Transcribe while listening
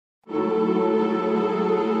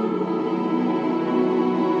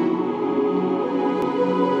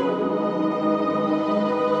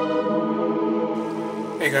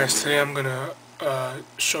Guys, today I'm gonna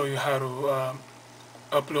show you how to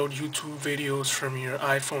upload YouTube videos from your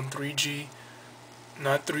iPhone 3G,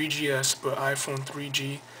 not 3GS, but iPhone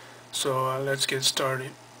 3G. So let's get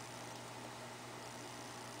started.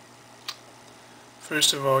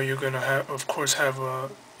 First of all, you're gonna have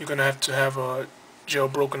to have a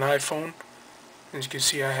jailbroken iPhone. As you can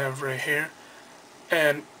see, I have right here.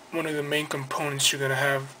 And one of the main components you're gonna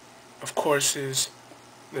have, of course, is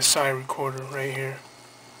the side recorder right here.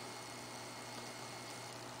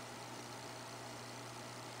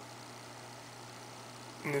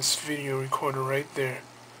 In this video recorder right there.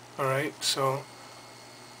 Alright, so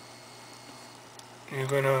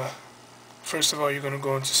first of all you're gonna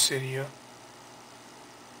go into Cydia.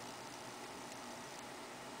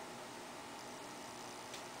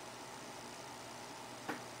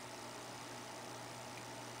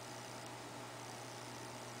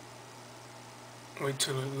 Wait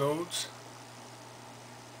till it loads.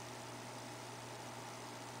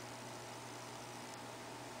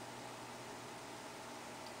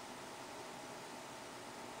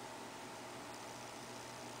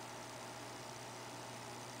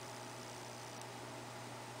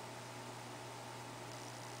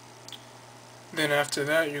 Then after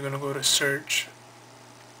that, you're going to go to search.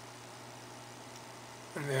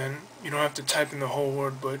 And then you don't have to type in the whole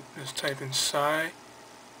word, but just type in Sci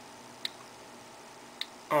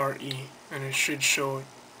RE and it should show it.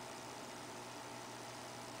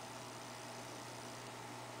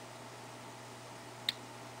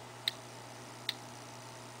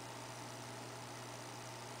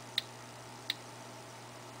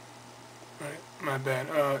 Right, my bad.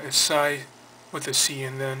 It's Sci with a C,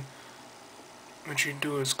 and then what you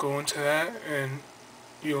do is go into that and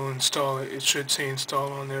you'll install it. It should say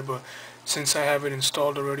install on there, but since I have it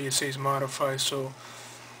installed already, it says modify. So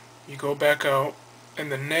you go back out,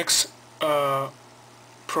 and the next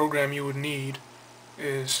program you would need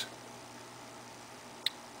is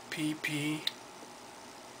PP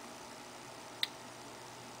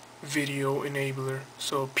Video Enabler,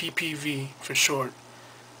 so PPV for short.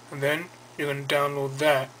 And then you're going to download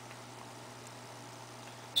that.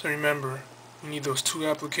 So remember, you need those two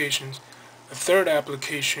applications. The third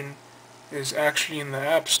application is actually in the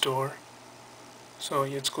App Store. So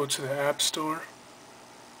let's go to the App Store.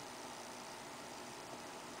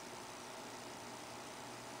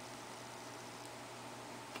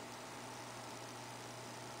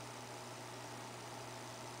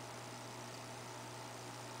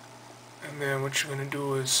 And then what you're going to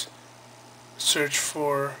do is search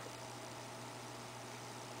for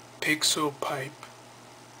Pixel Pipe.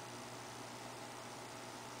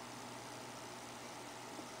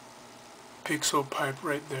 Pixel Pipe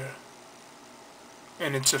right there.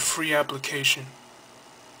 And it's a free application.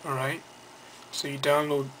 Alright? So you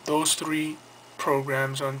download those three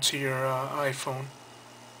programs onto your iPhone.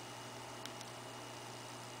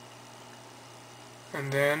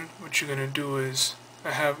 And then what you're going to do is I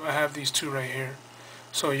have these two right here.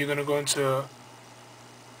 So you're going to go into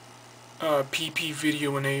PP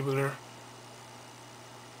Video Enabler.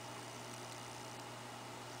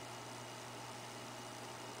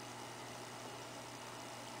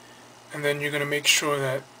 And then you're going to make sure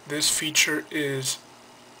that this feature is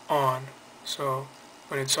on. So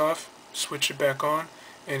when it's off, switch it back on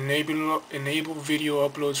and enable video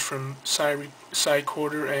uploads from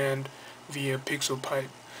SideRecorder and via Pixel Pipe.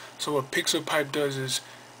 So what Pixel Pipe does is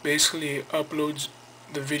basically it uploads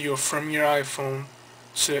the video from your iPhone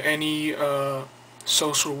to any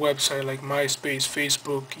social website like MySpace,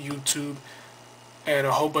 Facebook, YouTube, and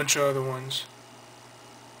a whole bunch of other ones.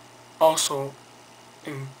 Also,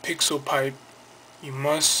 in Pixel Pipe, you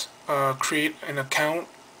must create an account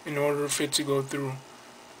in order for it to go through.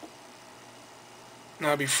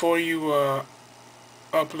 Now before you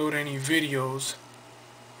upload any videos,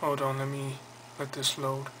 hold on, let this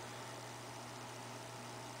load.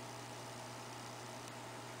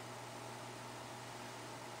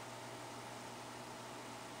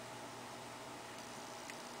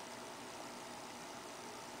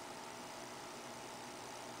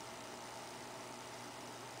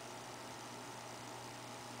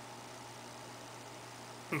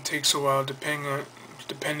 It takes a while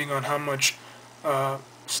depending on how much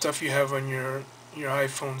stuff you have on your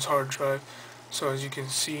iPhone's hard drive. So as you can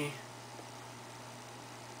see,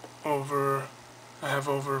 I have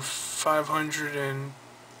over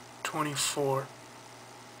 524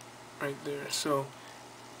 right there. So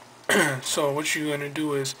so what you're gonna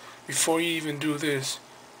do is, before you even do this,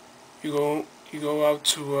 you go out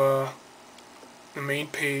to the main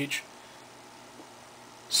page,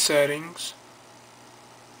 settings,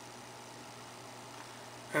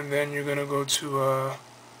 and then you're gonna go to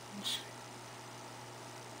let's see,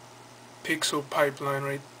 pixel pipeline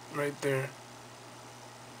right there.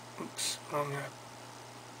 Oops, wrong app.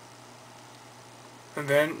 And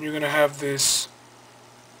then you're gonna have this.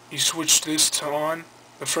 You switch this to on.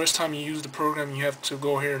 The first time you use the program, you have to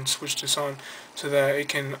go here and switch this on so that it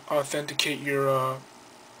can authenticate your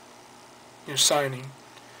signing.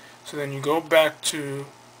 So then you go back to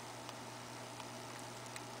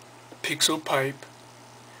Pixel Pipe,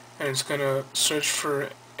 and it's gonna search for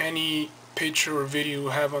any picture or video you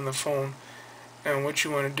have on the phone. And what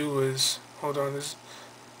you want to do is, hold on, this,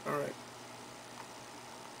 alright,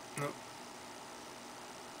 nope,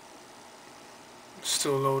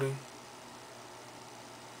 still loading.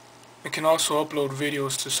 It can also upload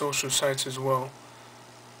videos to social sites as well.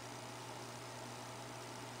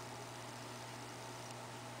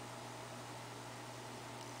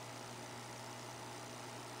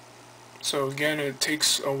 So again, it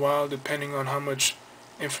takes a while depending on how much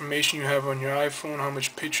information you have on your iPhone, how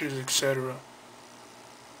much pictures, etc.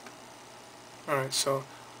 Alright, so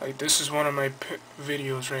like this is one of my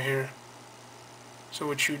videos right here. So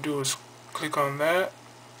what you do is click on that,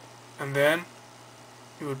 and then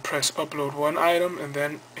you would press upload one item, and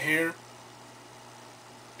then here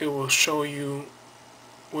it will show you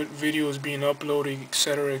what video is being uploaded,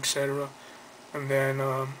 etc., etc. And then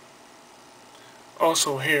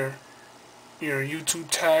also here your YouTube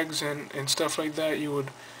tags and stuff like that, you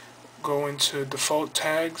would go into default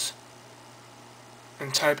tags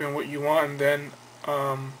and type in what you want, and then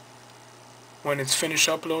when it's finished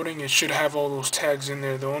uploading, it should have all those tags in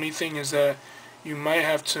there. The only thing is that you might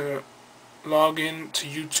have to log in to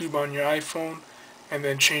YouTube on your iPhone and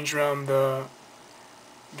then change around the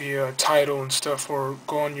title and stuff, or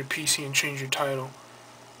go on your PC and change your title.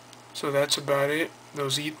 So that's about it.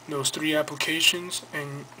 Those 3 applications,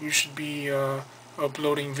 and you should be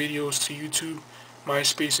uploading videos to YouTube,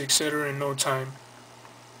 MySpace, etc. in no time.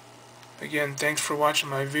 Again, thanks for watching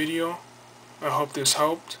my video. I hope this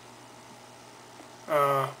helped.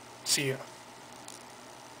 See ya.